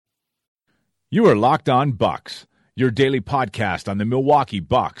You are Locked On Bucks, your daily podcast on the Milwaukee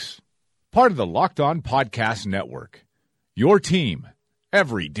Bucks. Part of the Locked On Podcast Network. Your team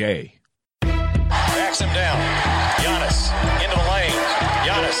every day. Backs him down. Giannis into the lane.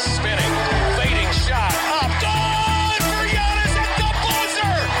 Giannis spinning. Fading shot. Up. Good for Giannis at the buzzer.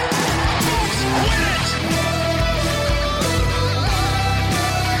 Bucks win it.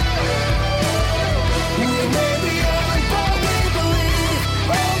 We may be young, but we believe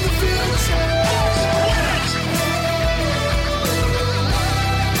on the future. Bucks win it.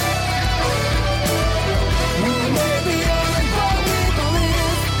 We may be young, but we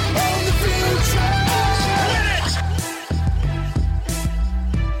believe on the future. Bucks win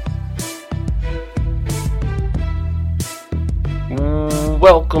it.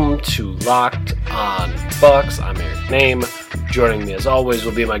 Welcome to Locked On Bucks. I'm Eric Name. Joining me as always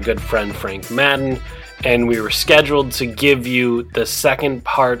will be my good friend Frank Madden. And we were scheduled to give you the second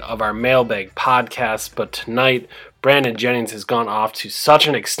part of our mailbag podcast, but tonight Brandon Jennings has gone off to such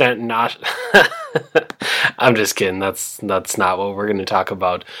an extent not... I'm just kidding. That's not what we're going to talk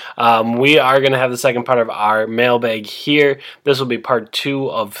about. We are going to have the second part of our mailbag here. This will be part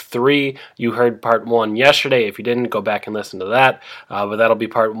 2 of 3. You heard part 1 yesterday. If you didn't, go back and listen to that. But that'll be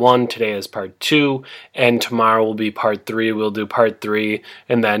part 1. Today is part 2. And tomorrow will be part 3. We'll do part 3.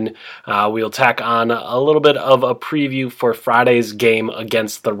 And then we'll tack on a little bit of a preview for Friday's game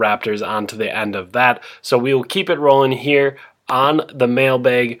against the Raptors onto the end of that. So we will keep it rolling here on the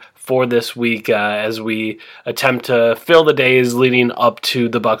mailbag for this week as we attempt to fill the days leading up to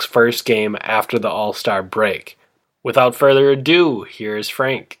the Bucks' first game after the All-Star break. Without further ado, here's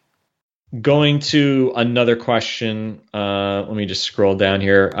Frank. Going to another question. Let me just scroll down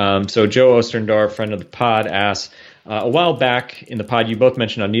here. So Joe Osterndorf, friend of the pod, asks, a while back in the pod, you both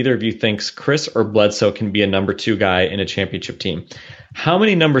mentioned how neither of you thinks Chris or Bledsoe can be a number 2 guy in a championship team. How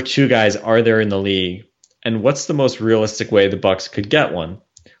many number 2 guys are there in the league? And what's the most realistic way the Bucks could get one?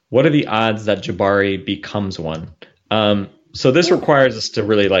 What are the odds that Jabari becomes one? So this requires us to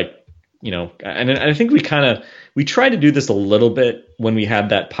really and I think we tried to do this a little bit when we had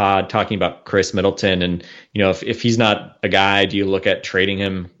that pod talking about Chris Middleton. And, if he's not a guy, do you look at trading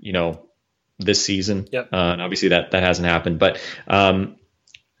him, this season? Yep. And obviously that hasn't happened. But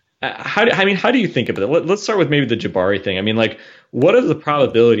how do you think of it? Let's start with maybe the Jabari thing. I mean, what is the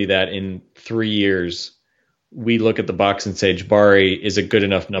probability that in 3 years we look at the Bucks and say Jabari is a good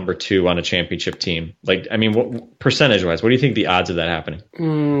enough number 2 on a championship team? What percentage-wise, what do you think the odds of that happening?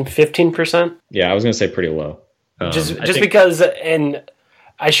 15%. Yeah, I was going to say pretty low. Because, and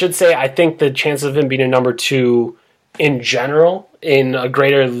I should say, I think the chances of him being a number 2 in general in a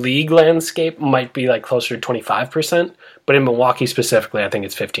greater league landscape might be closer to 25%. But in Milwaukee specifically, I think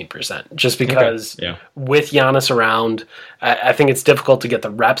it's 15%. Just because with Giannis around, I think it's difficult to get the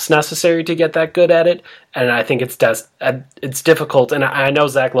reps necessary to get that good at it. And I think it's difficult. And I know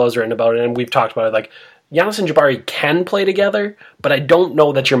Zach Lowe's written about it, and we've talked about it. Giannis and Jabari can play together, but I don't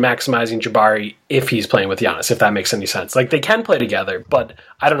know that you're maximizing Jabari if he's playing with Giannis, if that makes any sense. They can play together, but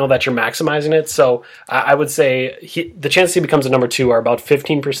I don't know that you're maximizing it. So I would say the chances he becomes a number 2 are about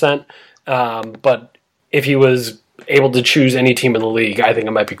 15%. But if he was able to choose any team in the league, I think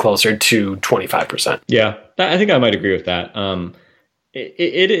it might be closer to 25%. Yeah, I think I might agree with that.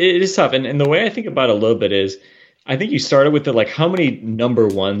 It is tough. And the way I think about it a little bit is, I think you started with how many number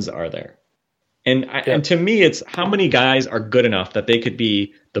 1s are there? And to me, it's how many guys are good enough that they could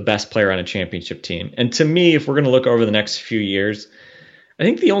be the best player on a championship team. And to me, if we're going to look over the next few years, I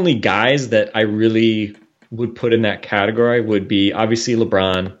think the only guys that I really would put in that category would be obviously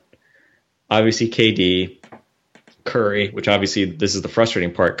LeBron, obviously KD, Curry, which obviously this is the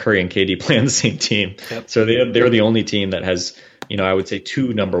frustrating part. Curry and KD play on the same team. Yep. So they're the only team that has, I would say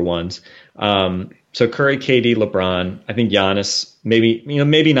 2 number 1s. So Curry, KD, LeBron. I think Giannis,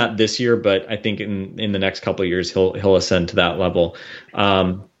 maybe not this year, but I think in the next couple of years he'll ascend to that level.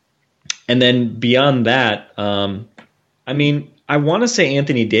 And then beyond that, I want to say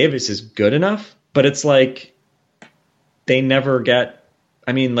Anthony Davis is good enough, but it's they never get.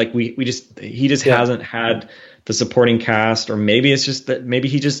 He just hasn't had the supporting cast, or maybe it's just that maybe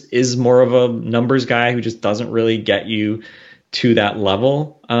he just is more of a numbers guy who just doesn't really get you to that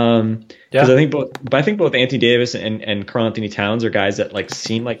level. Because I think both Anthony Davis and Karl Anthony Towns are guys that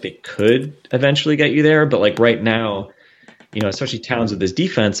seem like they could eventually get you there, but right now, especially Towns with his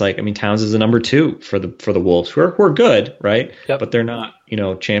defense, Towns is a number 2 for the Wolves, who are good, right? Yep. But they're not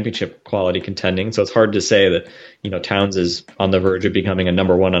championship quality contending, so it's hard to say that Towns is on the verge of becoming a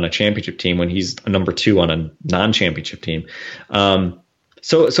number 1 on a championship team when he's a number 2 on a non-championship team.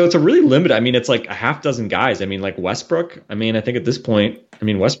 So it's a really limited. I mean, it's like a half dozen guys. I mean, like Westbrook. I mean, I think at this point, I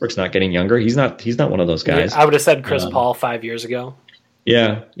mean, Westbrook's not getting younger. He's not one of those guys. Yeah, I would have said Chris Paul 5 years ago.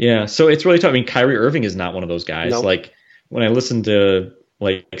 Yeah. So it's really tough. I mean, Kyrie Irving is not one of those guys. Nope. Like when I listen to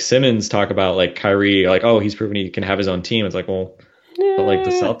like Simmons talk about like Kyrie, like, oh, he's proven he can have his own team. It's like, well, but like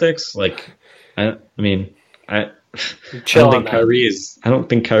the Celtics, like, I don't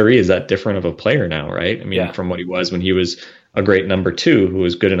think Kyrie is that different of a player now, right? I mean, from what he was when he was a great number two, who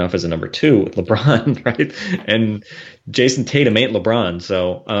was good enough as a number two with LeBron, right? And Jason Tatum ain't LeBron.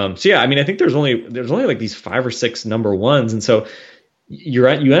 So yeah, I mean, I think there's only like these 5 or 6 number ones. And so you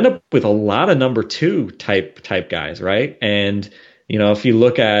end up with a lot of number two type guys, right? And, you know, if you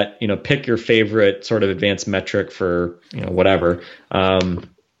look at, you know, pick your favorite sort of advanced metric for, you know, whatever.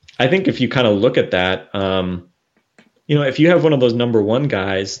 I think if you kind of look at that, you know, if you have one of those number one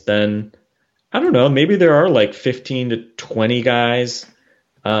guys, then I don't know, maybe there are like 15 to 20 guys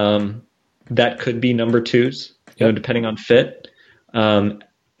that could be number twos, you know, depending on fit. I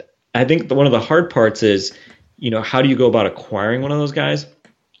think one of the hard parts is, you know, how do you go about acquiring one of those guys?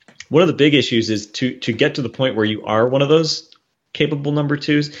 One of the big issues is to get to the point where you are one of those capable number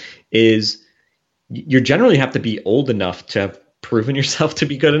twos is you generally have to be old enough to have proven yourself to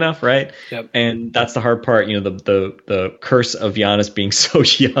be good enough, right? Yep. And that's the hard part. You know, the curse of Giannis being so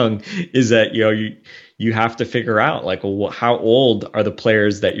young is that, you know, you have to figure out like, well, how old are the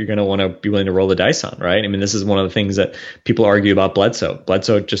players that you're going to want to be willing to roll the dice on, right? I mean, this is one of the things that people argue about Bledsoe.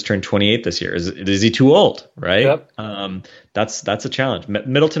 Bledsoe just turned 28 this year. Is he too old, right? Yep. That's a challenge.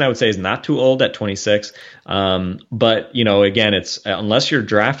 Middleton, I would say, is not too old at 26. But, you know, again, it's unless you're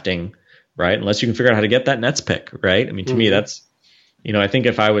drafting, right? Unless you can figure out how to get that Nets pick, right? I mean, to me, that's, you know, I think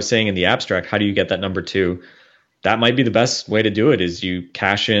if I was saying in the abstract, how do you get that number two? That might be the best way to do it is you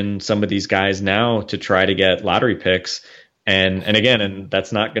cash in some of these guys now to try to get lottery picks. And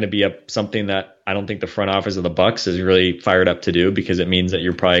that's not going to be something that I don't think the front office of the Bucks is really fired up to do, because it means that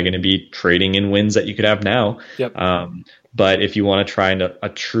you're probably going to be trading in wins that you could have now. Yep. But if you want to try a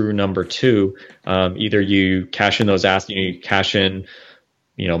true number two, either you cash in those assets, you cash in,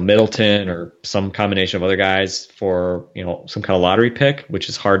 you know, Middleton or some combination of other guys for, you know, some kind of lottery pick, which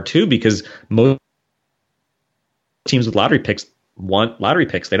is hard too, because most teams with lottery picks want lottery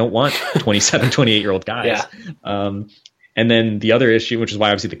picks. They don't want 27, 28-year-old guys. Yeah. And then the other issue, which is why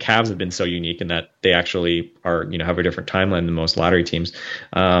obviously the Cavs have been so unique in that they actually are, you know, have a different timeline than most lottery teams.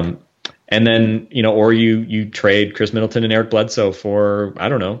 And then, you know, or you trade Chris Middleton and Eric Bledsoe for, I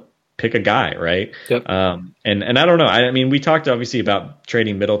don't know, pick a guy, right? Yep. And I don't know. I mean, we talked obviously about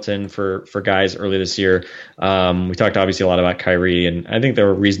trading Middleton for guys early this year. We talked obviously a lot about Kyrie, and I think there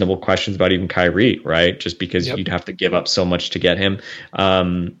were reasonable questions about even Kyrie, right? Just because you'd have to give up so much to get him.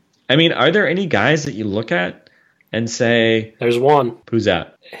 I mean, are there any guys that you look at and say, there's one? Who's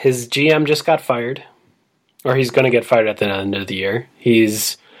that? His GM just got fired, or he's going to get fired at the end of the year.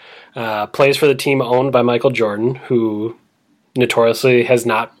 He's plays for the team owned by Michael Jordan, who notoriously has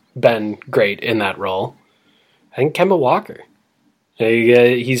not been great in that role. I think Kemba Walker.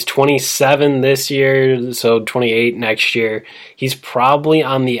 He's 27 this year, so 28 next year. He's probably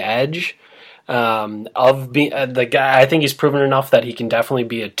on the edge of being the guy. I think he's proven enough that he can definitely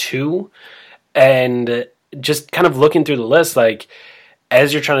be a 2. And just kind of looking through the list, like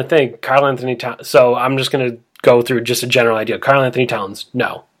as you're trying to think, Karl Anthony Towns. So I'm just going to go through just a general idea. Karl Anthony Towns,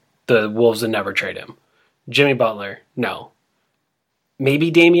 no. The Wolves would never trade him. Jimmy Butler, no.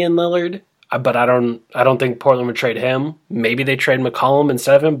 Maybe Damian Lillard, but I don't think Portland would trade him. Maybe they trade McCollum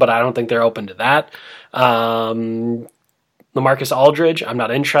instead of him, but I don't think they're open to that. LaMarcus Aldridge, I'm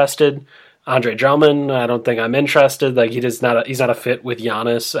not interested. Andre Drummond, I don't think I'm interested. Like he's not a fit with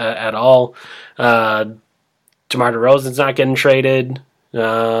Giannis at all. DeMar DeRozan's not getting traded.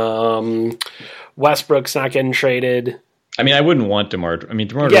 Westbrook's not getting traded. I mean, I wouldn't want DeMar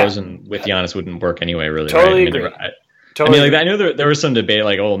DeRozan with Giannis wouldn't work anyway, really. Totally right? agree. I mean, like I know there was some debate,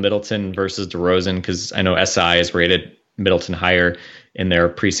 like, Middleton versus DeRozan, because I know SI has rated Middleton higher in their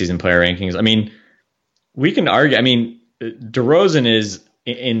preseason player rankings. I mean, we can argue. I mean, DeRozan is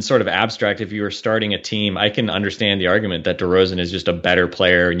in sort of abstract. If you were starting a team, I can understand the argument that DeRozan is just a better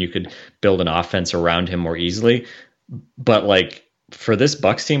player and you could build an offense around him more easily. But like for this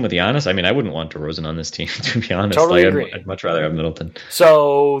Bucks team with Giannis, I mean, I wouldn't want DeRozan on this team, to be honest. Totally agree. I'd much rather have Middleton.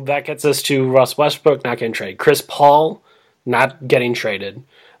 So that gets us to Russ Westbrook not getting traded. Chris Paul not getting traded.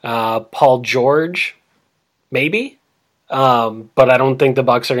 Paul George, maybe. But I don't think the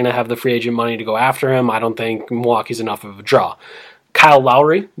Bucks are going to have the free agent money to go after him. I don't think Milwaukee's enough of a draw. Kyle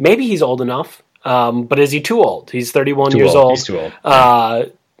Lowry, maybe he's old enough. But is he too old? He's 31 years old. He's too old.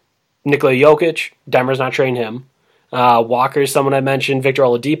 Nikola Jokic, Denver's not trading him. Walker's someone I mentioned. Victor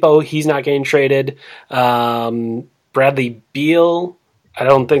Oladipo, he's not getting traded. Bradley Beal, I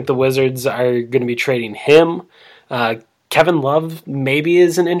don't think the Wizards are going to be trading him. Kevin Love maybe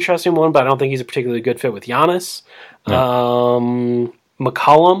is an interesting one, but I don't think he's a particularly good fit with Giannis. No.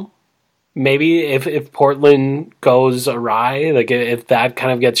 McCollum, maybe if Portland goes awry, like if that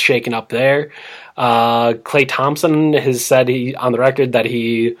kind of gets shaken up there. Klay Thompson has said on the record that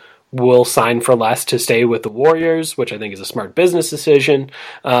he will sign for less to stay with the Warriors, which I think is a smart business decision.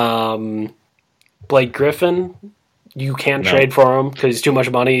 Blake Griffin, you can't trade for him because he's too much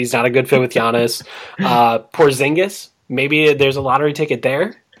money. He's not a good fit with Giannis. Porzingis, maybe there's a lottery ticket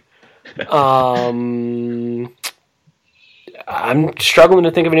there. I'm struggling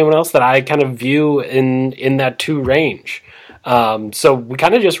to think of anyone else that I kind of view in that 2 range. So we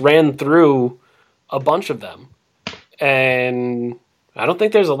kind of just ran through a bunch of them, and I don't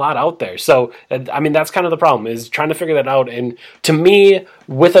think there's a lot out there. So, I mean, that's kind of the problem, is trying to figure that out. And to me,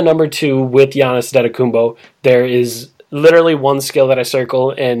 with a number 2, with Giannis Antetokounmpo, there is literally one skill that I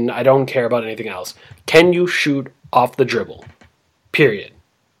circle, and I don't care about anything else. Can you shoot off the dribble? Period.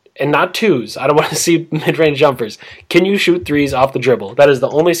 And not 2s. I don't want to see mid-range jumpers. Can you shoot 3s off the dribble? That is the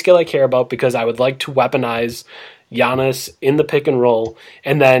only skill I care about, because I would like to weaponize Giannis in the pick and roll.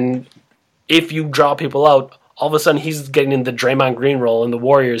 And then if you draw people out, all of a sudden he's getting in the Draymond Green role in the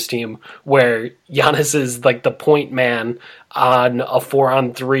Warriors team, where Giannis is like the point man on a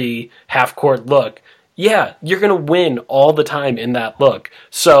 4-on-3 half-court look. Yeah, you're going to win all the time in that look.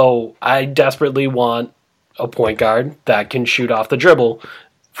 So I desperately want a point guard that can shoot off the dribble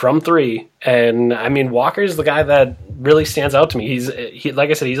from 3. And I mean, Walker's the guy that really stands out to me. He's like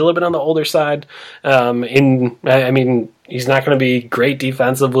I said, he's a little bit on the older side. I mean, he's not going to be great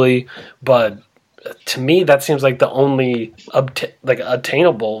defensively, but to me, that seems like the only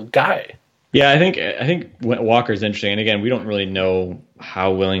attainable guy. Yeah, I think Walker's interesting. And again, we don't really know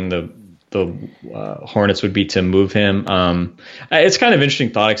how willing the Hornets would be to move him. It's kind of an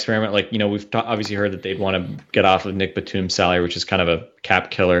interesting thought experiment. Like, we've obviously heard that they'd want to get off of Nick Batum's salary, which is kind of a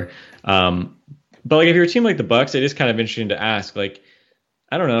cap killer. But like, if you're a team like the Bucks, it is kind of interesting to ask, like,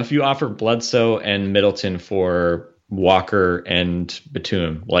 I don't know, if you offer Bledsoe and Middleton for Walker and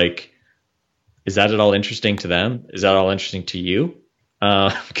Batum, like, is that at all interesting to them? Is that all interesting to you?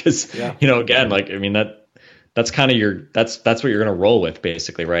 Because, again, like, I mean, that's kind of that's what you're going to roll with,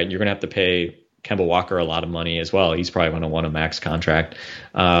 basically, right? You're going to have to pay Kemba Walker a lot of money as well. He's probably going to want a max contract.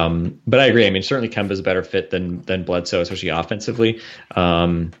 But I agree. I mean, certainly Kemba's a better fit than Bledsoe, especially offensively.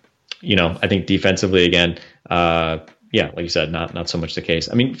 I think defensively, again, like you said, not so much the case.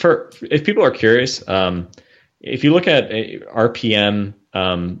 I mean, if people are curious, if you look at RPM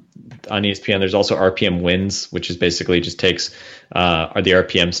on ESPN, there's also RPM wins, which is basically just takes the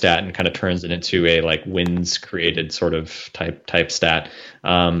RPM stat and kind of turns it into a like wins created sort of type stat.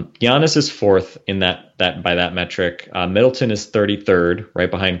 Giannis is 4th in that by that metric. Middleton is 33rd,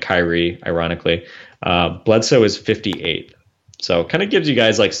 right behind Kyrie, ironically. Bledsoe is 58th. So kind of gives you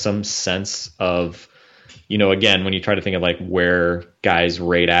guys like some sense of, again, when you try to think of like where guys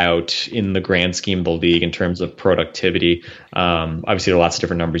rate out in the grand scheme of the league in terms of productivity, obviously there are lots of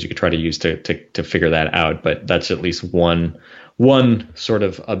different numbers you could try to use to figure that out, but that's at least one sort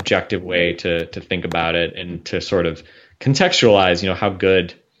of objective way to think about it and to sort of contextualize,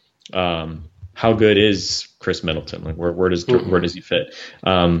 how good is Chris Middleton? Like where does he fit?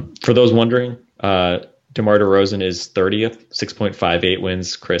 For those wondering, DeMar DeRozan is 30th, 6.58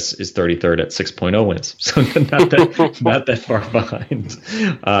 wins. Chris is 33rd at 6.0 wins. So not that far behind.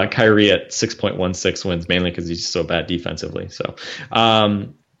 Kyrie at 6.16 wins, mainly because he's so bad defensively. So, all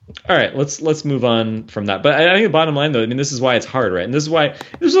right, let's move on from that. But I think the bottom line, though, I mean, this is why it's hard, right? And this is like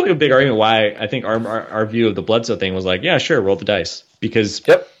a big argument why I think our view of the Bledsoe thing was like, yeah, sure, roll the dice. Because,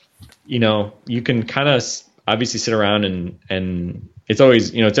 you can kind of obviously sit around and it's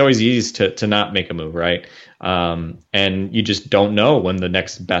always easy to not make a move, right? And you just don't know when the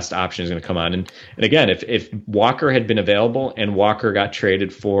next best option is going to come on. And again, if Walker had been available and Walker got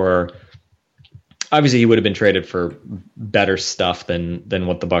traded for, obviously he would have been traded for better stuff than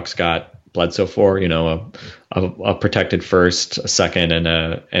what the Bucks got Bledsoe for, a protected first, a second, and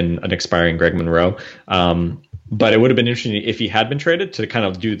an expiring Greg Monroe. But it would have been interesting if he had been traded to kind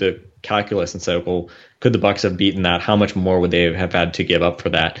of do the calculus and say, well, could the Bucks have beaten that? How much more would they have had to give up for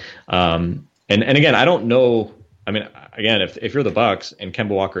that? And again, I don't know. I mean, again, if you're the Bucks and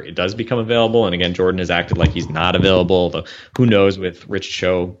Kemba Walker, it does become available, and again, Jordan has acted like he's not available. Who knows with Rich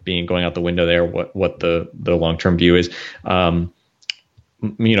Cho going out the window there, what the long-term view is. Kind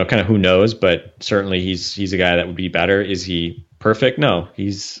of who knows, but certainly he's a guy that would be better. Is he perfect? No,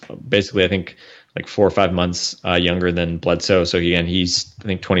 he's basically, I think, like 4 or 5 months younger than Bledsoe. So again, he's I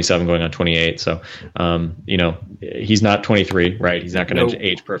think 27 going on 28. So he's not 23, right? He's not going to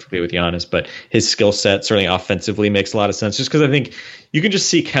age perfectly with Giannis, but his skill set certainly offensively makes a lot of sense. Just because I think you can just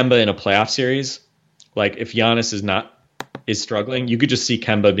see Kemba in a playoff series. Like if Giannis is struggling, you could just see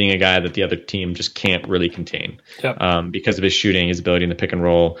Kemba being a guy that the other team just can't really contain because of his shooting, his ability in the pick and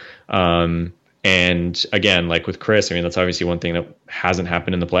roll. And again, like with Chris, I mean, that's obviously one thing that hasn't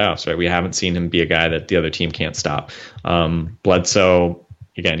happened in the playoffs, right? We haven't seen him be a guy that the other team can't stop. Bledsoe,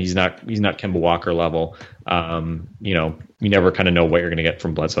 again, he's not Kemba Walker level. You never kind of know what you're going to get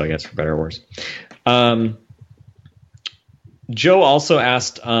from Bledsoe, I guess, for better or worse. Joe also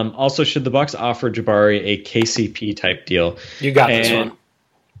asked, should the Bucks offer Jabari a KCP type deal? You got this one.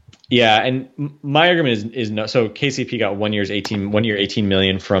 Yeah, and my argument is no. So KCP got 1 year $18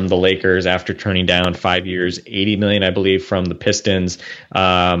 million from the Lakers after turning down 5 years, $80 million, I believe, from the Pistons.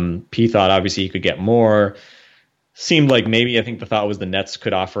 P thought obviously he could get more. Seemed like maybe I think the thought was the Nets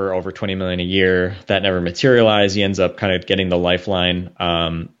could offer over $20 million a year. That never materialized. He ends up kind of getting the lifeline,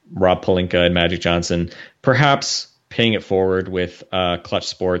 Rob Pelinka and Magic Johnson, perhaps paying it forward with Clutch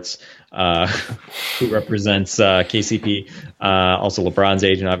Sports, who represents KCP, also LeBron's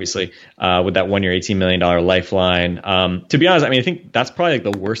agent, obviously, with that 1 year, $18 million lifeline. To be honest, I mean, I think that's probably like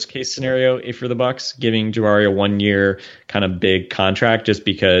the worst case scenario if you're the Bucks, giving Jabari a 1 year kind of big contract, just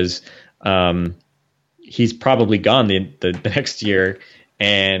because he's probably gone the next year,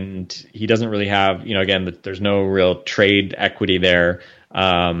 and he doesn't really have, again, there's no real trade equity there.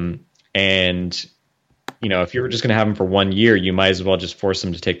 And if you were just going to have him for 1 year, you might as well just force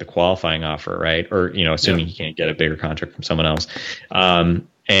him to take the qualifying offer, right? Or, assuming he can't get a bigger contract from someone else.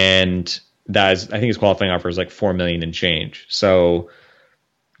 And that is, I think his qualifying offer is like $4 million and change. So,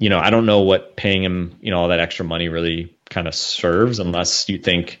 I don't know what paying him, all that extra money really kind of serves, unless you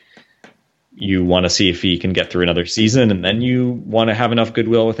think you want to see if he can get through another season, and then you want to have enough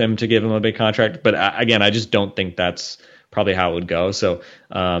goodwill with him to give him a big contract. But again, I just don't think that's probably how it would go. So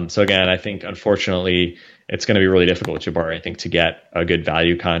again, I think unfortunately it's going to be really difficult with Jabari, I think, to get a good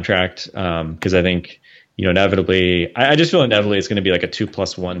value contract. Cause I think, inevitably, I just feel inevitably it's going to be like a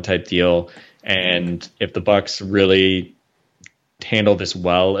 2+1 type deal. And if the Bucks really handle this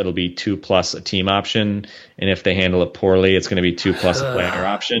well, it'll be 2+ a team option. And if they handle it poorly, it's going to be 2+ a player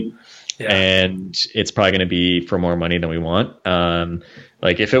option. Yeah. And it's probably going to be for more money than we want.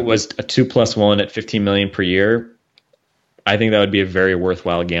 Like if it was a 2+1 at $15 million per year, I think that would be a very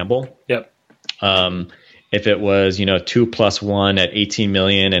worthwhile gamble. Yep. If it was, 2+1 at $18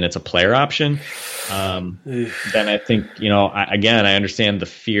 million and it's a player option, then I think, I understand the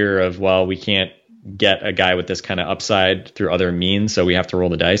fear of, well, we can't get a guy with this kind of upside through other means, so we have to roll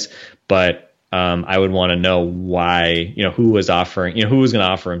the dice. But I would want to know why, who was going to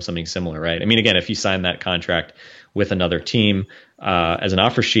offer him something similar, right? I mean, again, if you sign that contract with another team as an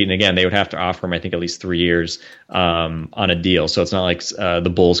offer sheet, and again, they would have to offer him, I think, at least 3 years on a deal. So it's not like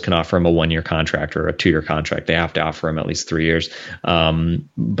the Bulls can offer him a 1 year contract or a 2 year contract. They have to offer him at least 3 years.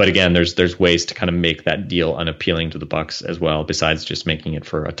 But again, there's ways to kind of make that deal unappealing to the Bucks as well, besides just making it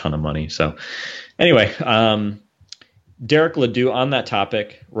for a ton of money. So anyway, Derek Ledoux on that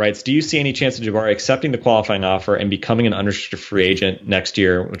topic writes, do you see any chance of Jabari accepting the qualifying offer and becoming an unrestricted free agent next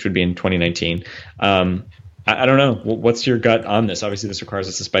year, which would be in 2019? I don't know. What's your gut on this? Obviously, this requires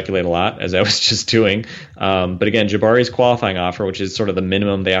us to speculate a lot, as I was just doing. But again, Jabari's qualifying offer, which is sort of the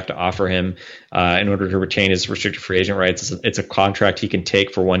minimum they have to offer him in order to retain his restricted free agent rights, it's a contract he can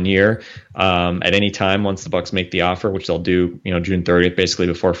take for 1 year at any time once the Bucks make the offer, which they'll do, June 30th, basically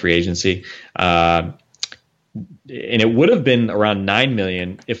before free agency. And it would have been around $9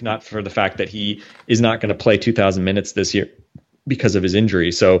 million if not for the fact that he is not going to play 2,000 minutes this year because of his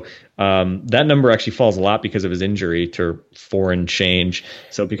injury. So that number actually falls a lot because of his injury to 4 and change.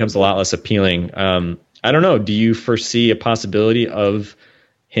 So it becomes a lot less appealing. I don't know. Do you foresee a possibility of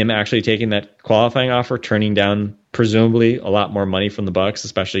him actually taking that qualifying offer, turning down presumably a lot more money from the Bucks,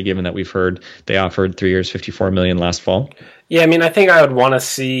 especially given that we've heard they offered 3 years, $54 million last fall? Yeah, I mean, I think I would want to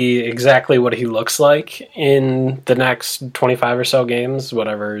see exactly what he looks like in the next 25 or so games,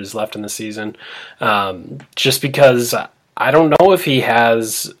 whatever is left in the season. Just because I don't know if he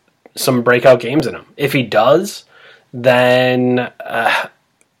has some breakout games in him. If he does, then,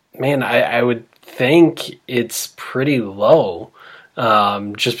 I would think it's pretty low.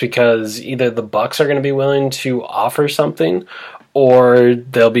 Just because either the Bucks are going to be willing to offer something, or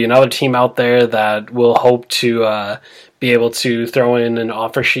there'll be another team out there that will hope to be able to throw in an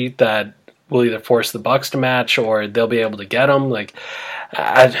offer sheet that will either force the Bucks to match, or they'll be able to get them. Like,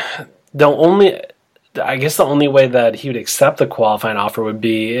 the only way that he would accept the qualifying offer would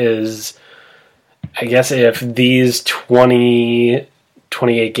be is I guess if these 28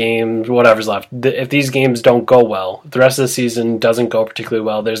 games, whatever's left, if these games don't go well, if the rest of the season doesn't go particularly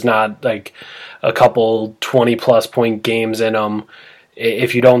well, there's not like a couple 20-plus point games in them.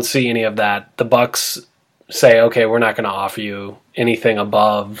 If you don't see any of that, the Bucks say, okay, we're not going to offer you anything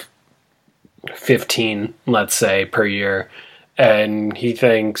above 15, let's say, per year. And he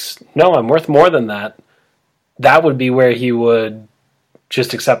thinks, no, I'm worth more than that. That would be where he would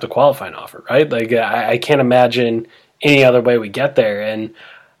just accept a qualifying offer, right? Like, I can't imagine any other way we get there. And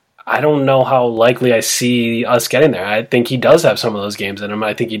I don't know how likely I see us getting there. I think he does have some of those games in him.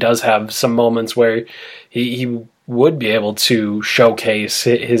 I think he does have some moments where he would be able to showcase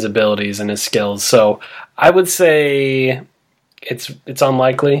his abilities and his skills. So I would say it's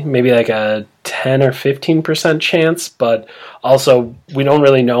unlikely, maybe like a 10 or 15% chance, but also we don't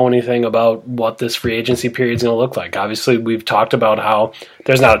really know anything about what this free agency period is going to look like. Obviously, we've talked about how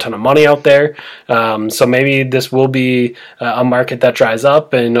there's not a ton of money out there, so maybe this will be a market that dries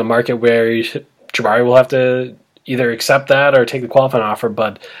up and a market where Jabari will have to either accept that or take the qualifying offer,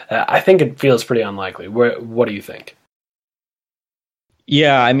 but I think it feels pretty unlikely. What do you think?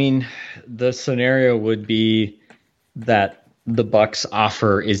 Yeah, I mean, the scenario would be that the Bucks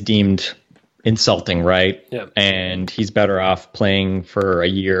offer is deemed insulting, right? Yeah. And he's better off playing for a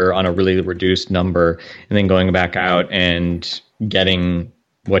year on a really reduced number and then going back out and getting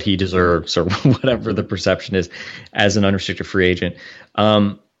what he deserves or whatever the perception is as an unrestricted free agent.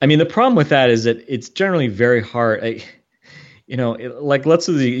 I mean, the problem with that is that it's generally very hard. Let's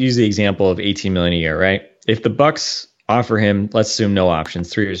use the example of $18 million a year, right? If the Bucks offer him, let's assume no options,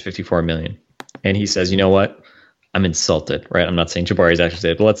 3 years, $54 million, and he says, you know what? I'm insulted, right? I'm not saying Jabari's actually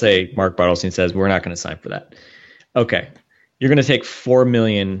said it, but let's say Mark Bartelstein says, we're not going to sign for that. Okay. You're going to take $4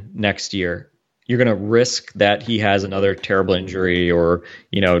 million next year. You're going to risk that he has another terrible injury or,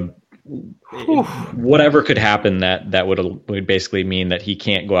 whatever could happen that would basically mean that he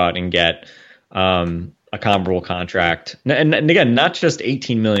can't go out and get a comparable contract. And again, not just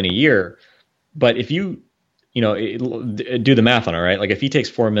 $18 million a year, but if you do the math on it, right? Like if he takes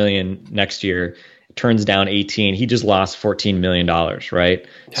 $4 million next year, turns down 18, he just lost $14 million, right?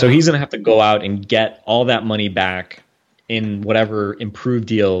 Yeah. So he's going to have to go out and get all that money back in whatever improved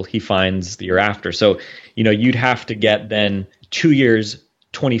deal he finds the year after. So, you'd have to get then 2 years,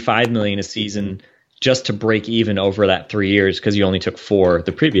 $25 million a season just to break even over that 3 years because you only took 4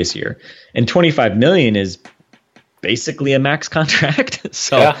 the previous year. And $25 million is basically a max contract.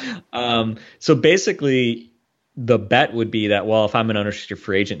 So basically the bet would be that, well, if I'm an unrestricted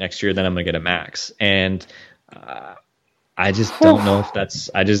free agent next year, then I'm going to get a max. And I just don't know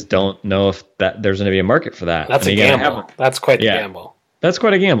if there's going to be a market for that. That's a gamble. That's quite a gamble. That's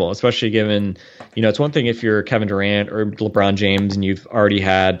quite a gamble, especially given, it's one thing if you're Kevin Durant or LeBron James and you've already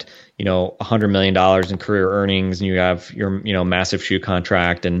had, $100 million in career earnings and you have your, massive shoe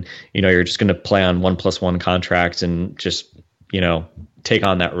contract and, you're just going to play on 1+1 contracts and just, take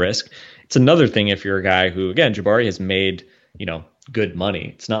on that risk. It's another thing if you're a guy who, again, Jabari has made, good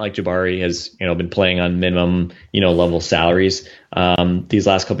money. It's not like Jabari has, been playing on minimum, level salaries these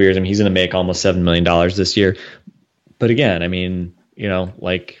last couple of years. I mean, he's going to make almost $7 million this year. But again, I mean,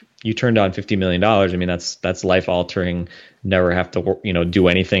 like you turned down $50 million. I mean, that's life altering. Never have to, do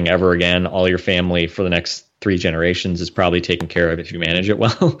anything ever again. All your family for the next 3 generations is probably taken care of if you manage it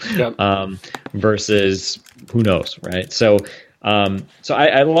well. Yep. Versus who knows, right? So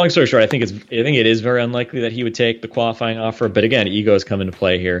long story short, I think it is very unlikely that he would take the qualifying offer. But again, egos come into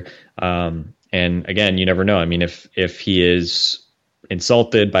play here. And again, you never know. I mean, if he is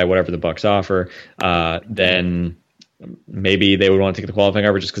insulted by whatever the Bucks offer, then maybe they would want to take the qualifying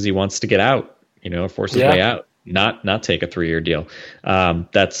offer just because he wants to get out, force his way out, not take a 3-year deal.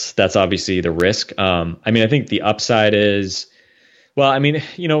 That's obviously the risk. I mean, I think the upside is, well, I mean,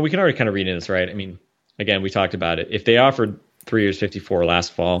 we can already kind of read into this, right? I mean, again, we talked about it. If they offered 3 years, 54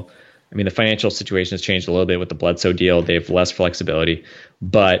 last fall, I mean, the financial situation has changed a little bit with the Bledsoe deal. They have less flexibility,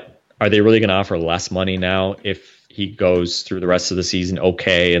 but are they really going to offer less money now if he goes through the rest of the season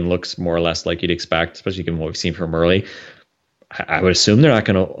okay and looks more or less like you'd expect, especially given what we've seen from early? I would assume they're not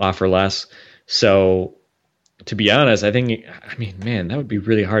going to offer less. So to be honest, I mean, man, that would be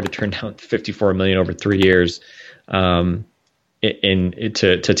really hard to turn down $54 million over 3 years to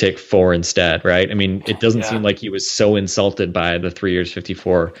take 4 instead, right? I mean, it doesn't seem like he was so insulted by the 3 years,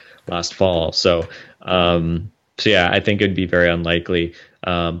 54 last fall. So yeah, I think it'd be very unlikely.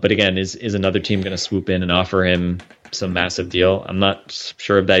 But again, is another team going to swoop in and offer him some massive deal? I'm not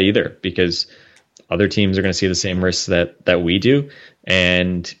sure of that either, because other teams are going to see the same risks that we do.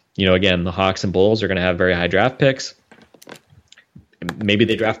 And, again, the Hawks and Bulls are going to have very high draft picks. Maybe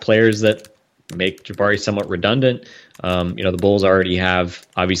they draft players that make Jabari somewhat redundant. The Bulls already have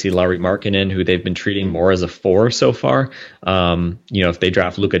obviously Lauri Markkanen, who they've been treating more as a 4 so far. If they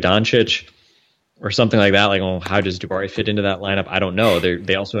draft Luka Doncic or something like that, how does Jabari fit into that lineup? I don't know.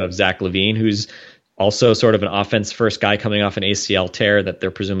 They also have Zach LaVine, who's also sort of an offense first guy coming off an ACL tear that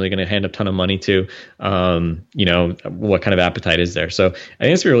they're presumably going to hand a ton of money to. What kind of appetite is there? So I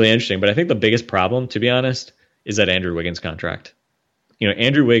think it's really interesting, but I think the biggest problem, to be honest, is that Andrew Wiggins contract.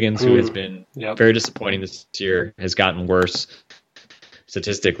 Andrew Wiggins, who has been very disappointing this year, has gotten worse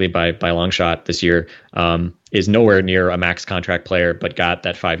statistically by a long shot this year, is nowhere near a max contract player, but got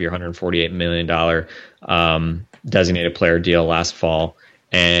that 5-year, $148 million designated player deal last fall.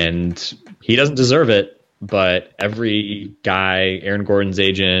 And he doesn't deserve it, but every guy, Aaron Gordon's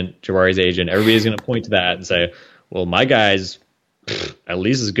agent, Jabari's agent, everybody's going to point to that and say, well, my guy's at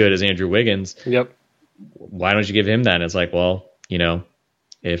least as good as Andrew Wiggins. Yep. Why don't you give him that? And it's like, well,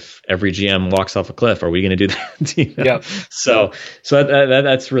 if every GM walks off a cliff, are we going to do that? Yep. So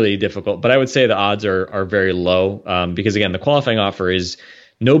that's really difficult. But I would say the odds are very low because, again, the qualifying offer is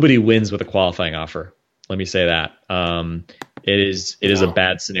nobody wins with a qualifying offer. Let me say that. It is a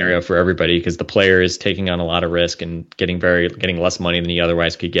bad scenario for everybody because the player is taking on a lot of risk and getting less money than he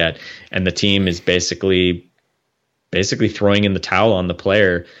otherwise could get, and the team is basically throwing in the towel on the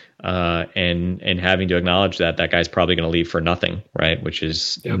player and having to acknowledge that guy's probably going to leave for nothing, right? Which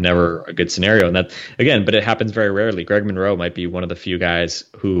is never a good scenario. And that, again, but it happens very rarely. Greg Monroe might be one of the few guys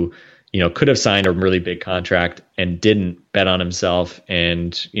who could have signed a really big contract and didn't bet on himself,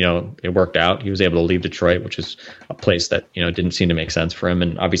 and it worked out. He was able to leave Detroit, which is a place that didn't seem to make sense for him.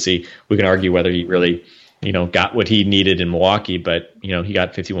 And obviously, we can argue whether he really got what he needed in Milwaukee, but he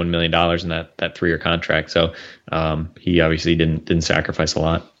got $51 million in that 3-year contract. So he obviously didn't sacrifice a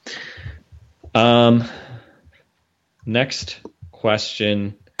lot. Next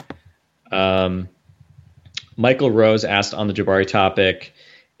question. Michael Rose asked on the Jabari topic,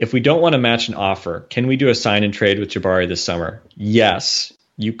 if we don't want to match an offer, can we do a sign and trade with Jabari this summer? Yes,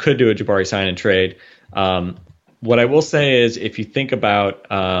 you could do a Jabari sign and trade. What I will say is, if you think about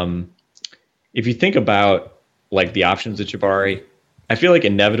like the options at Jabari, I feel like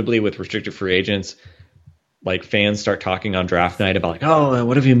inevitably with restricted free agents, like fans start talking on draft night about like, oh,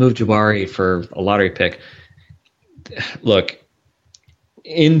 what if you move Jabari for a lottery pick? Look,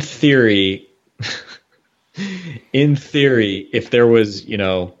 in theory, if there was,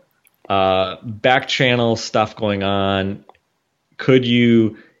 back channel stuff going on, could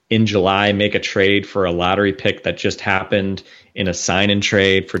you in July make a trade for a lottery pick that just happened in a sign and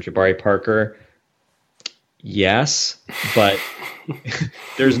trade for Jabari Parker? Yes, but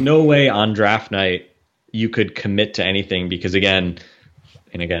there's no way on draft night you could commit to anything because again,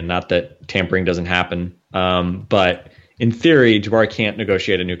 not that tampering doesn't happen, but in theory, Jabari can't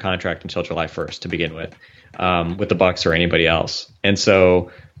negotiate a new contract until July 1st to begin with the Bucks or anybody else. And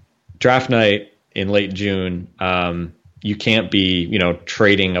so draft night in late June, you can't be,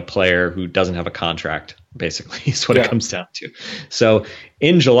 trading a player who doesn't have a contract, basically, is what it comes down to. So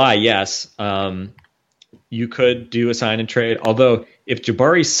in July, yes, you could do a sign and trade. Although if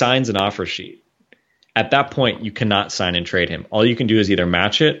Jabari signs an offer sheet, at that point, you cannot sign and trade him. All you can do is either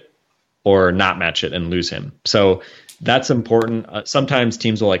match it or not match it and lose him. So that's important. Sometimes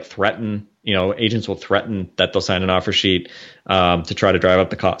teams will threaten, agents will threaten that they'll sign an offer sheet to try to drive up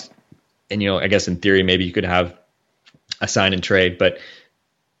the cost. And, I guess in theory, maybe you could have a sign and trade, but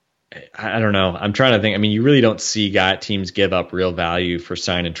I don't know. I'm trying to think. I mean, you really don't see teams give up real value for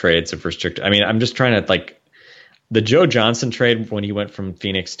sign and trades of restricted. I mean, I'm just trying to the Joe Johnson trade when he went from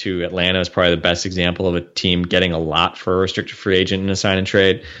Phoenix to Atlanta is probably the best example of a team getting a lot for a restricted free agent in a sign and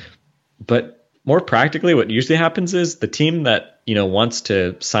trade. But more practically, what usually happens is the team that, wants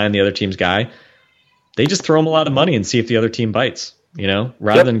to sign the other team's guy, they just throw him a lot of money and see if the other team bites,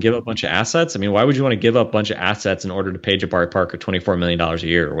 rather than give up a bunch of assets. I mean, why would you want to give up a bunch of assets in order to pay Jabari Parker $24 million a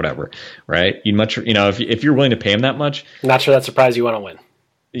year or whatever, right? You'd much, if you're willing to pay him that much. Not sure that surprise you want to win.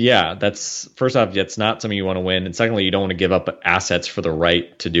 Yeah, that's first off, it's not something you want to win, and secondly, you don't want to give up assets for the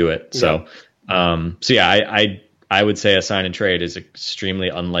right to do it. So, I would say a sign and trade is extremely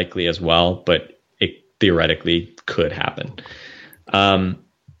unlikely as well, but it theoretically could happen. One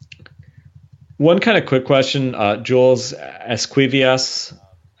kind of quick question, Jules Esquivias,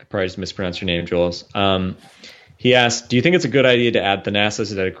 I probably just mispronounced your name, Jules. He asked, do you think it's a good idea to add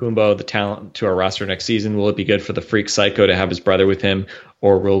Thanasis Antetokounmpo, the talent, to our roster next season? Will it be good for the freak psycho to have his brother with him,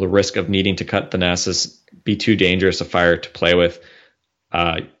 or will the risk of needing to cut Thanasis be too dangerous a fire to play with?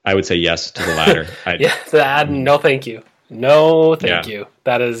 I would say yes to the latter. No, thank you. No, thank you.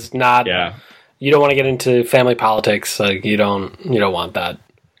 That is not. Yeah. You don't want to get into family politics. You don't want that.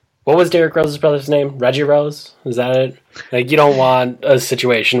 What was Derrick Rose's brother's name? Reggie Rose? Is that it? Like, you don't want a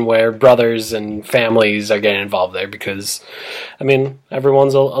situation where brothers and families are getting involved there because, I mean,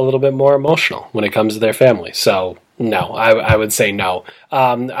 everyone's a little bit more emotional when it comes to their family. So, no, I would say no.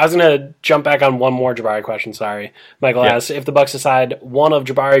 I was going to jump back on one more Jabari question, sorry. Michael asked, if the Bucks decide one of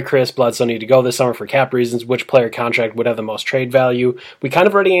Jabari, Chris, Bledsoe need to go this summer for cap reasons, which player contract would have the most trade value? We kind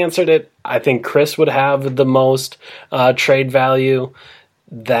of already answered it. I think Chris would have the most trade value.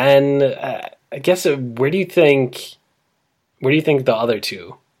 Then I guess where do you think the other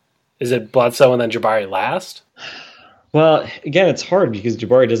two? Is it Bledsoe and then Jabari last? Well, again, it's hard because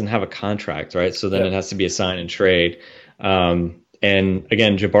Jabari doesn't have a contract, right? So then it has to be a sign and trade. And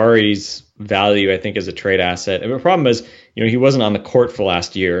again, Jabari's value, I think, is a trade asset. And the problem is, he wasn't on the court for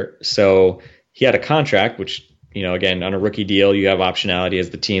last year, so he had a contract, which, again, on a rookie deal, you have optionality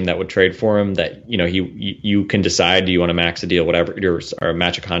as the team that would trade for him. That you can decide, do you want to max a deal, whatever, or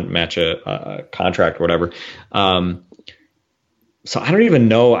match a contract, or whatever. So I don't even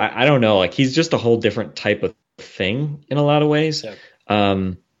know. I don't know. Like, he's just a whole different type of thing in a lot of ways. Yeah.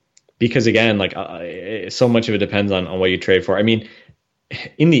 Because again, like so much of it depends on what you trade for. I mean,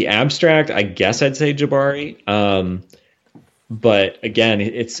 in the abstract, I guess I'd say Jabari. But again,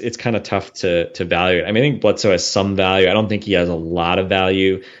 it's kind of tough to value it. I mean, I think Bledsoe has some value. I don't think he has a lot of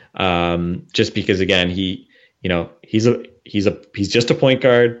value, just because again, he's just a point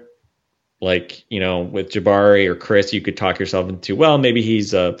guard. Like, with Jabari or Chris, you could talk yourself into, well, maybe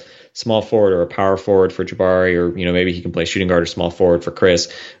he's a small forward or a power forward for Jabari, or maybe he can play shooting guard or small forward for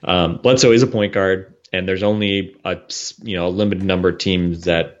Chris. Bledsoe is a point guard, and there's only a limited number of teams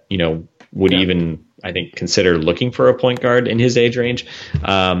that would even, I think, consider looking for a point guard in his age range.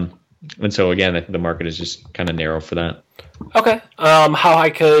 And so again, I think the market is just kind of narrow for that. Okay. How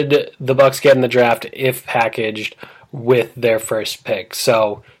high could the Bucks get in the draft if packaged with their first pick?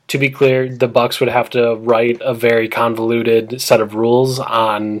 So to be clear, the Bucks would have to write a very convoluted set of rules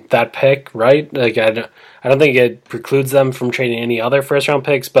on that pick, right? Like, I don't think it precludes them from trading any other first round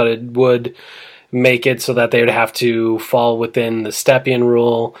picks, but it would make it so that they would have to fall within the Stepien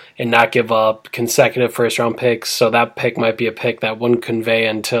rule and not give up consecutive first round picks. So that pick might be a pick that wouldn't convey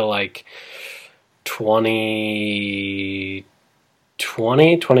until like 2020,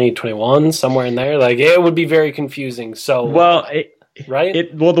 2021, somewhere in there. Like, it would be very confusing. So,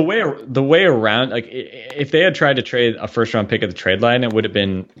 right? The way around, like, if they had tried to trade a first round pick at the trade line, it would have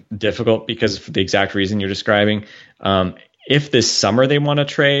been difficult because for the exact reason you're describing. If this summer they want to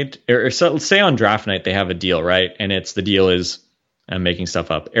trade, or so, let's say on draft night they have a deal, right? And the deal is, I'm making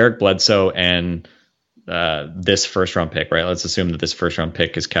stuff up, Eric Bledsoe and this first round pick, right? Let's assume that this first round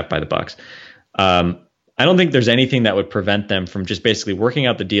pick is kept by the Bucks. I don't think there's anything that would prevent them from just basically working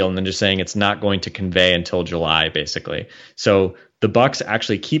out the deal and then just saying it's not going to convey until July, basically. So the Bucks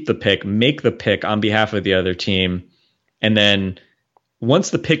actually keep the pick, make the pick on behalf of the other team, and then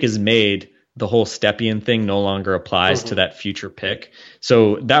once the pick is made, the whole Stepien thing no longer applies to that future pick.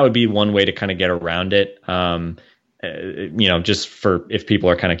 So that would be one way to kind of get around it. Just for if people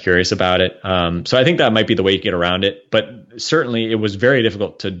are kind of curious about it. So I think that might be the way you get around it. But certainly it was very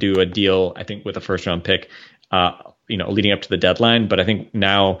difficult to do a deal, I think, with a first round pick, leading up to the deadline. But I think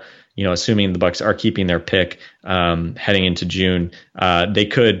now, assuming the Bucks are keeping their pick heading into June, they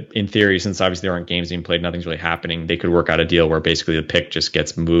could, in theory, since obviously there aren't games being played, nothing's really happening, they could work out a deal where basically the pick just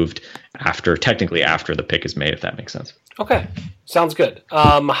gets moved technically after the pick is made, if that makes sense. Okay, sounds good.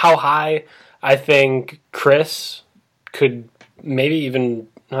 How high? I think Chris could maybe even,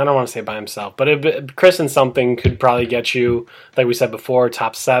 I don't want to say by himself, but Chris and something could probably get you, like we said before,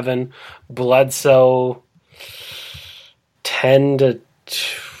 top 7. Bledsoe, 10 to,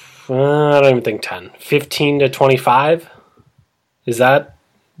 I don't even think 10, 15 to 25. Do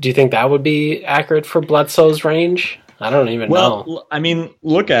you think that would be accurate for Bledsoe's range? I don't even know. Well, I mean,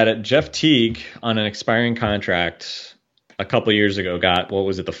 look at it. Jeff Teague on an expiring contract a couple years ago got, what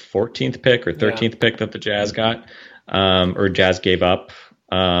was it, the 14th pick or 13th pick that the Jazz got, or Jazz gave up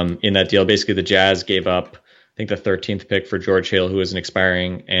in that deal. Basically, the Jazz gave up, I think, the 13th pick for George Hill, who was an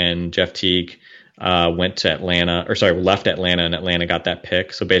expiring, and Jeff Teague left Atlanta, and Atlanta got that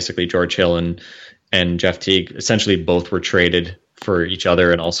pick. So basically, George Hill and Jeff Teague essentially both were traded for each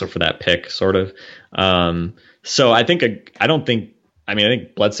other and also for that pick, sort of. So I think I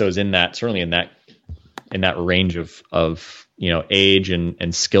think Bledsoe's in that, certainly in that range of age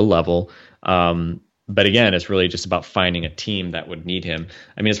and skill level. But again, it's really just about finding a team that would need him.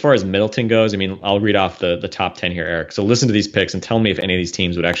 I mean, as far as Middleton goes, I mean, I'll read off the top 10 here, Eric. So listen to these picks and tell me if any of these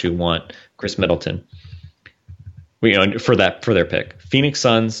teams would actually want Chris Middleton. For their pick. Phoenix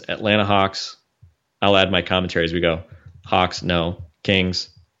Suns, Atlanta Hawks. I'll add my commentary as we go. Hawks, no. Kings,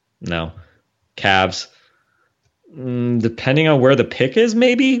 No. Cavs, depending on where the pick is,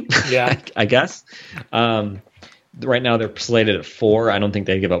 maybe. Yeah. I guess. Right now they're slated at 4. I don't think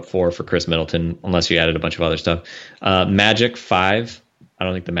they give up 4 for Chris Middleton unless you added a bunch of other stuff. Magic 5. I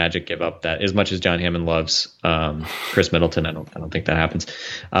don't think the Magic give up that as much as John Hammond loves Chris Middleton. I don't think that happens.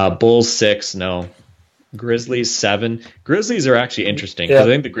 Bulls 6. No. Grizzlies 7. Grizzlies are actually interesting because I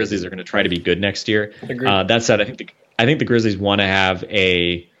think the Grizzlies are going to try to be good next year. That said, I think the Grizzlies want to have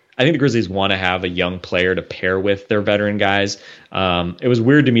a young player to pair with their veteran guys. It was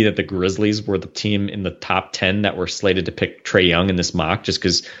weird to me that the Grizzlies were the team in the top 10 that were slated to pick Trae Young in this mock just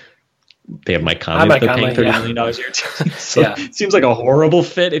because they have Mike Conley. They're paying $30 million a year. So it seems like a horrible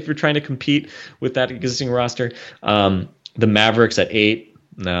fit if you're trying to compete with that existing roster. The Mavericks at 8.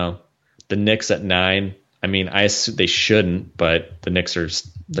 No. The Knicks at 9. I mean, I assume they shouldn't, but the Knicks are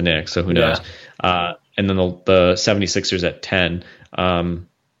the Knicks, so who knows? And then the 76ers at 10. I mean,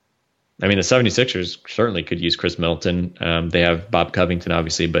 the 76ers certainly could use Chris Middleton. They have Bob Covington,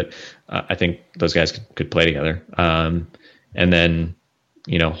 obviously, but I think those guys could play together. And then,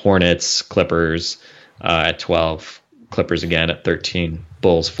 Hornets, Clippers at 12, Clippers again at 13,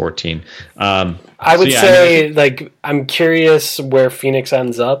 Bulls 14. I would say, I'm curious where Phoenix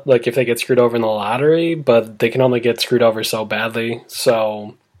ends up, if they get screwed over in the lottery, but they can only get screwed over so badly.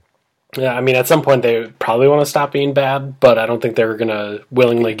 So, yeah, I mean, at some point they probably want to stop being bad, but I don't think they're going to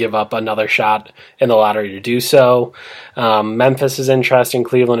willingly give up another shot in the lottery to do so. Memphis is interesting.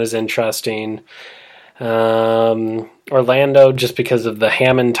 Cleveland is interesting. Orlando, just because of the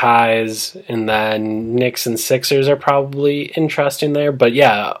Hammond ties, and then Knicks and Sixers are probably interesting there. But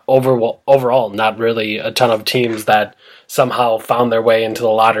yeah, overall, not really a ton of teams that somehow found their way into the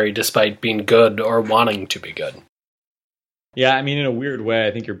lottery despite being good or wanting to be good. Yeah, I mean, in a weird way,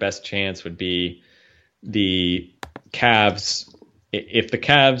 I think your best chance would be the Cavs. If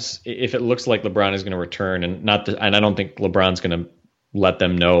it looks like LeBron is going to return, and I don't think LeBron's going to let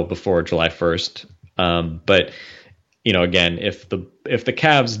them know before July 1st. But again, if the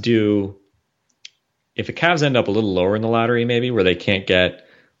Cavs end up a little lower in the lottery, maybe where they can't get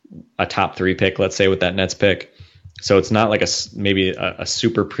a top 3 pick, let's say with that Nets pick, so it's not like maybe a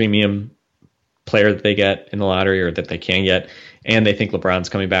super premium player that they get in the lottery or that they can get, and they think LeBron's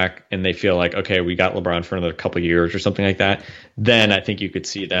coming back and they feel like, okay, we got LeBron for another couple of years or something like that, then I think you could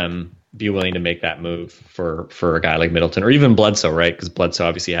see them be willing to make that move for a guy like Middleton or even Bledsoe, right? Because Bledsoe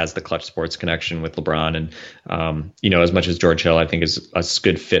obviously has the Clutch Sports connection with LeBron, and as much as George Hill I think is a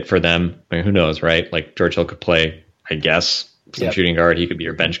good fit for them. I mean, who knows, right? Like George Hill could play, I guess, some shooting guard. He could be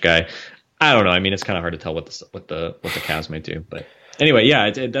your bench guy. I don't know. I mean, it's kind of hard to tell what the Cavs might do, but anyway, yeah,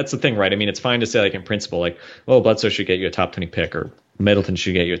 that's the thing, right? I mean, it's fine to say, in principle, Bledsoe should get you a top 20 pick or Middleton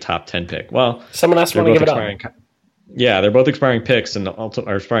should get you a top 10 pick. Well, someone else want to give it up. Yeah, they're both expiring picks and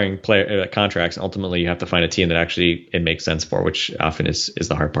expiring player contracts. And ultimately, you have to find a team that actually it makes sense for, which often is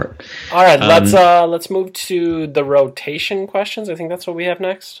the hard part. All right, let's move to the rotation questions. I think that's what we have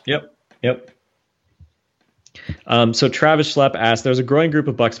next. Yep. So Travis Schlepp asked, there's a growing group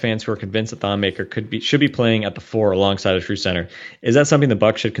of Bucks fans who are convinced that Thon Maker should be playing at the 4 alongside a true center. Is that something the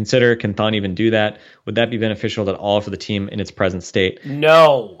Bucks should consider? Can Thon even do that? Would that be beneficial at all for the team in its present state?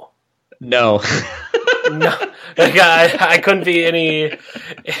 No. No. I couldn't be any.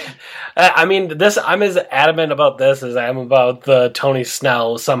 I mean, I'm as adamant about this as I am about the Tony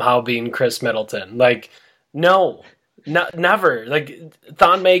Snell somehow being Chris Middleton. No. Never.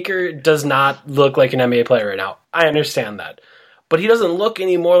 Thon Maker does not look like an NBA player right now. I understand that. But he doesn't look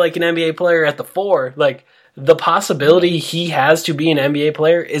any more like an NBA player at the 4. The possibility he has to be an NBA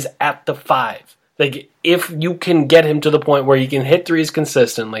player is at the 5. If you can get him to the point where he can hit threes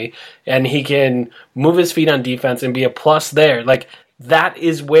consistently and he can move his feet on defense and be a plus there, that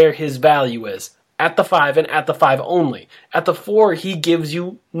is where his value is. At the 5 and at the 5 only. At the 4, he gives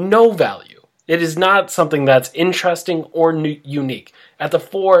you no value. It is not something that's interesting or unique. At the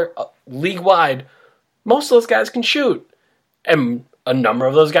 4, league-wide, most of those guys can shoot. And a number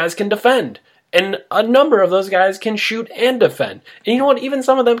of those guys can defend. And a number of those guys can shoot and defend. And you know what? Even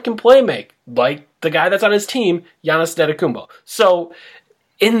some of them can play make. Like the guy that's on his team, Giannis Antetokounmpo. So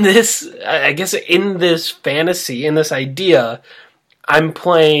in this, I guess in this fantasy, in this idea, I'm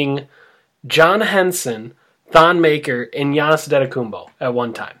playing John Henson, Thon Maker, and Giannis Antetokounmpo at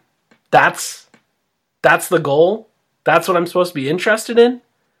one time. That's the goal? That's what I'm supposed to be interested in?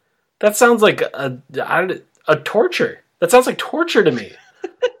 That sounds like a torture. That sounds like torture to me.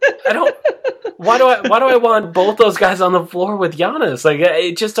 Why do I want both those guys on the floor with Giannis?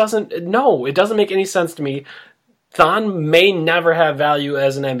 It just doesn't. No, it doesn't make any sense to me. Thon may never have value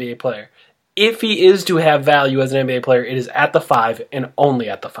as an NBA player. if he is to have value as an NBA player, it is at the 5 and only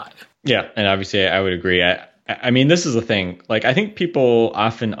at the 5. Yeah, and obviously I would agree. I mean, this is the thing. Like, I think people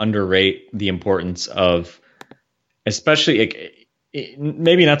often underrate the importance of, especially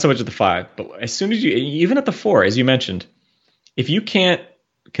maybe not so much at the 5, but as soon as even at the 4, as you mentioned, if you can't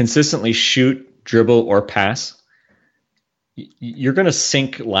consistently shoot, dribble, or pass, you're going to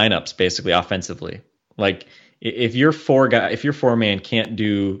sink lineups basically offensively. Like, if your 4-man can't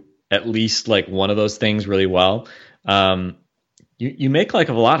do at least like one of those things really well, you make like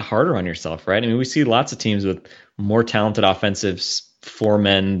a lot harder on yourself, right? I mean, we see lots of teams with more talented offensive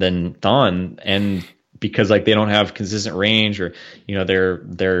 4-men than Thon, and because like they don't have consistent range, or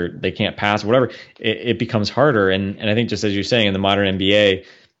they can't pass, whatever, it becomes harder. And I think, just as you're saying, in the modern NBA,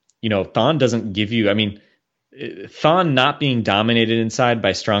 Thon doesn't give you. I mean, Thon not being dominated inside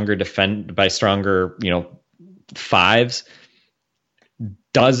by stronger 5s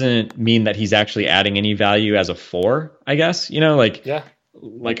doesn't mean that he's actually adding any value as a 4, I guess. Like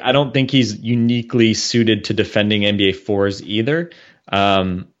I don't think he's uniquely suited to defending NBA 4s either.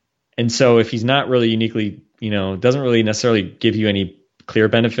 And so if he's not really uniquely, doesn't really necessarily give you any clear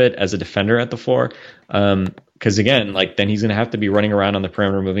benefit as a defender at the 4, because again, like, then he's going to have to be running around on the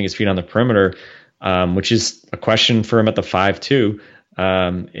perimeter, moving his feet on the perimeter, which is a question for him at the 5 too.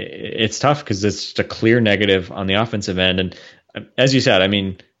 It's tough because it's just a clear negative on the offensive end. And as you said, I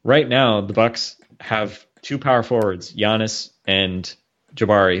mean, right now the Bucks have 2 power forwards, Giannis and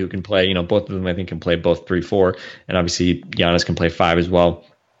Jabari, who can play, both of them I think can play both 3-4, and obviously Giannis can play 5 as well.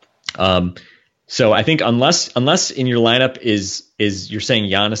 So I think unless in your lineup is you're saying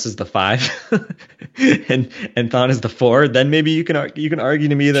Giannis is the 5 and Thon is the 4, then maybe you can argue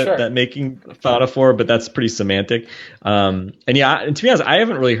to me that Sure. that making Thon a 4, but that's pretty semantic. And to be honest, I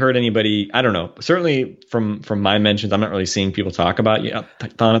haven't really heard anybody. I don't know. Certainly from my mentions, I'm not really seeing people talk about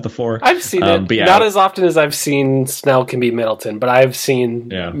Thon at the 4. I've seen it, but not as often as I've seen Snell can be Middleton, but I've seen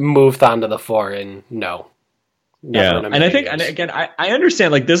move Thon to the 4, and no. Yeah, and I think, and again, I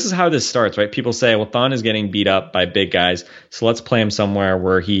understand, like, this is how this starts, right? People say, well, Thon is getting beat up by big guys, so let's play him somewhere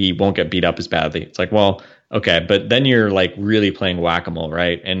where he won't get beat up as badly. It's like, well, okay, but then you're like really playing whack-a-mole,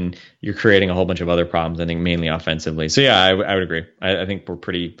 right? And you're creating a whole bunch of other problems, I think, mainly offensively. So yeah, I would agree. I think we're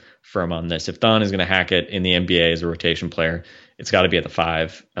pretty firm on this. If Thon is going to hack it in the NBA as a rotation player, it's got to be at the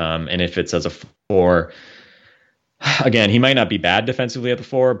 5. And if it's as a 4, again, he might not be bad defensively at the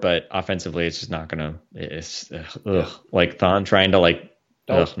 4, but offensively, it's just not gonna. It's like Thon trying to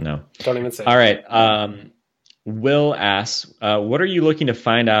no. Don't even say. All right. Will asks, what are you looking to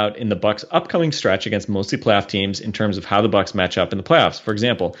find out in the Bucks' upcoming stretch against mostly playoff teams in terms of how the Bucks match up in the playoffs? For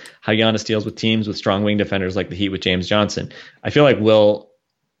example, how Giannis deals with teams with strong wing defenders like the Heat with James Johnson. I feel like Will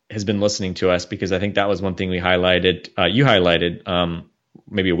has been listening to us, because I think that was one thing we highlighted. You highlighted.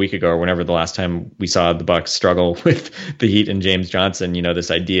 Maybe a week ago, or whenever the last time we saw the Bucks struggle with the Heat and James Johnson,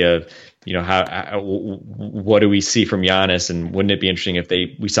 this idea of, what do we see from Giannis, and wouldn't it be interesting if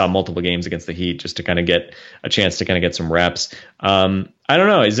we saw multiple games against the Heat just to kind of get a chance to kind of get some reps. I don't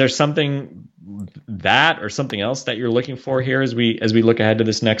know. Is there something or something else that you're looking for here as we look ahead to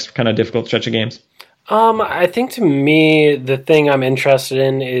this next kind of difficult stretch of games? I think, to me, the thing I'm interested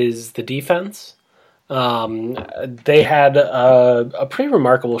in is the defense. They had a pretty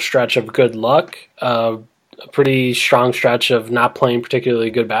remarkable stretch of good luck, a pretty strong stretch of not playing particularly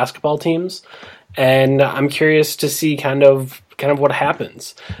good basketball teams, and I'm curious to see kind of what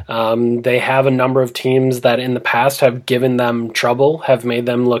happens. They have a number of teams that in the past have given them trouble, have made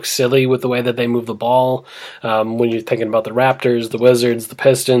them look silly with the way that they move the ball. When you're thinking about the Raptors, the Wizards, the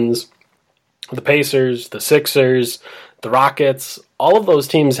Pistons, the Pacers, the Sixers, the Rockets, all of those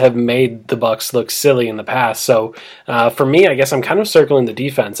teams have made the Bucks look silly in the past. So for me, I guess I'm kind of circling the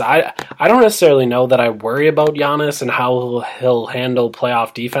defense. I don't necessarily know that I worry about Giannis and how he'll handle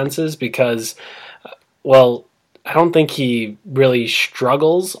playoff defenses, because, well, I don't think he really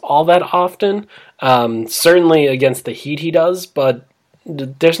struggles all that often. Certainly against the Heat he does, but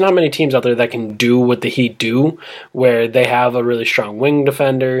there's not many teams out there that can do what the Heat do, where they have a really strong wing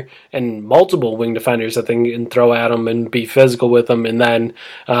defender and multiple wing defenders that they can throw at them and be physical with them, and then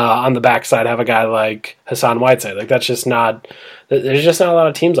on the backside have a guy like Hassan Whiteside. Like, there's just not a lot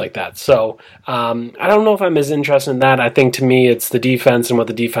of teams like that. So I don't know if I'm as interested in that. I think, to me, it's the defense and what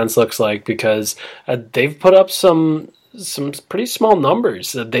the defense looks like, because they've put up some pretty small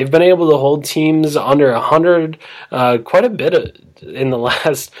numbers. They've been able to hold teams under 100 quite a bit in the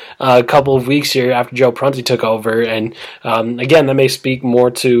last couple of weeks here after Joe Prunty took over. And again, that may speak more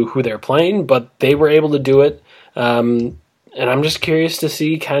to who they're playing, but they were able to do it. And I'm just curious to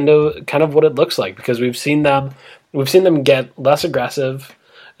see kind of what it looks like, because we've seen them get less aggressive.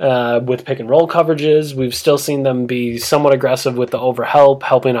 with pick and roll coverages. We've still seen them be somewhat aggressive with the overhelp,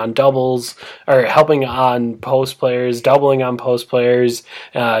 helping on doubles, or helping on post players, doubling on post players,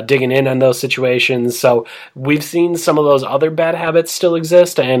 digging in on those situations. So we've seen some of those other bad habits still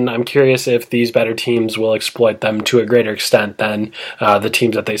exist, and I'm curious if these better teams will exploit them to a greater extent than the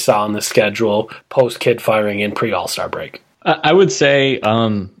teams that they saw on the schedule post-kid firing and pre-All-Star break. I would say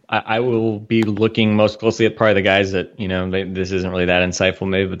I will be looking most closely at probably the guys that, this isn't really that insightful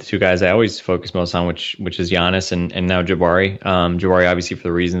maybe, but the two guys I always focus most on, which is Giannis and now Jabari. Jabari, obviously, for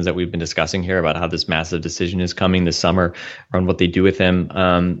the reasons that we've been discussing here about how this massive decision is coming this summer around what they do with him.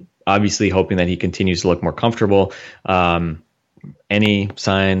 Obviously, hoping that he continues to look more comfortable. Any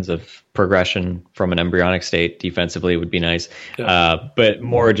signs of progression from an embryonic state defensively would be nice. Yeah. But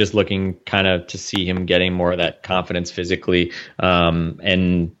more just looking kind of to see him getting more of that confidence physically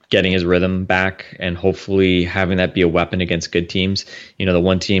and getting his rhythm back and hopefully having that be a weapon against good teams. The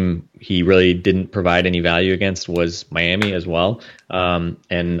one team he really didn't provide any value against was Miami as well.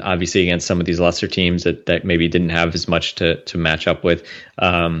 And obviously against some of these lesser teams that maybe didn't have as much to match up with,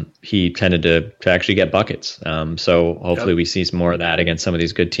 he tended to actually get buckets. So hopefully we see some more of that against some of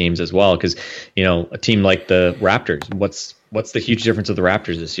these good teams as well. Because, a team like the Raptors, what's the huge difference of the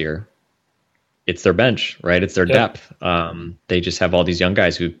Raptors this year? It's their bench, right? It's their depth. They just have all these young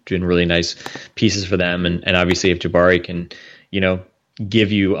guys who've been really nice pieces for them. And obviously if Jabari can,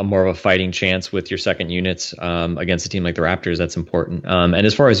 give you a more of a fighting chance with your second units against a team like the Raptors, that's important. And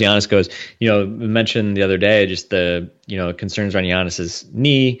as far as Giannis goes, we mentioned the other day just the, concerns around Giannis's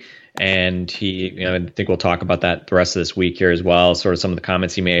knee. And he, I think we'll talk about that the rest of this week here as well. Sort of some of the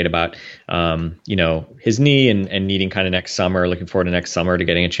comments he made about, his knee and needing kind of next summer, looking forward to next summer to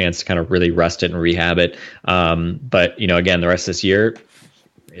getting a chance to kind of really rest it and rehab it. But, again, the rest of this year,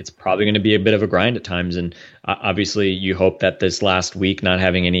 it's probably going to be a bit of a grind at times. And obviously you hope that this last week, not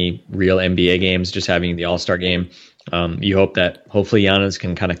having any real NBA games, just having the All-Star game, you hope that hopefully Giannis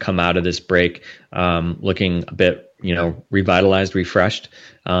can kind of come out of this break looking a bit, revitalized, refreshed,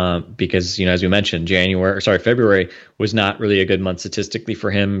 because, as we mentioned, February was not really a good month statistically for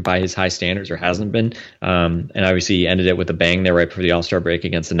him by his high standards, or hasn't been. And obviously he ended it with a bang there right before the All-Star break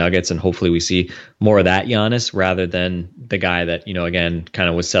against the Nuggets. And hopefully we see more of that Giannis rather than the guy that, again, kind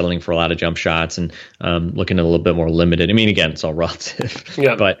of was settling for a lot of jump shots and looking a little bit more limited. I mean, again, it's all relative,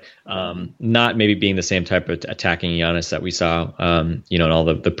 but not maybe being the same type of attacking Giannis that we saw, in all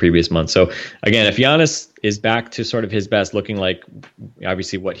the previous months. So again, if Giannis is back to sort of his best, looking like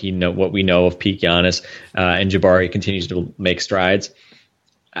obviously what we know of peak Giannis, and Jabari continues to make strides,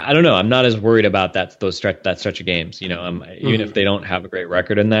 I don't know. I'm not as worried about that stretch of games. Even if they don't have a great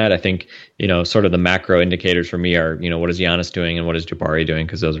record in that, I think sort of the macro indicators for me are what is Giannis doing and what is Jabari doing,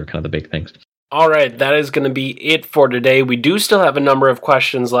 because those are kind of the big things. All right, that is going to be it for today. We do still have a number of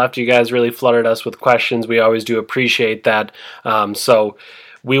questions left. You guys really flooded us with questions. We always do appreciate that. So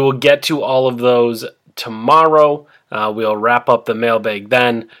we will get to all of those tomorrow. We'll wrap up the mailbag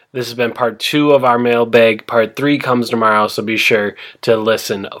then. This has been part 2 of our mailbag. Part 3 comes tomorrow, so be sure to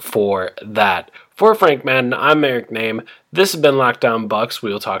listen for that. For Frank Madden, I'm Eric Name. This has been Locked On Bucks.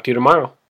 We will talk to you tomorrow.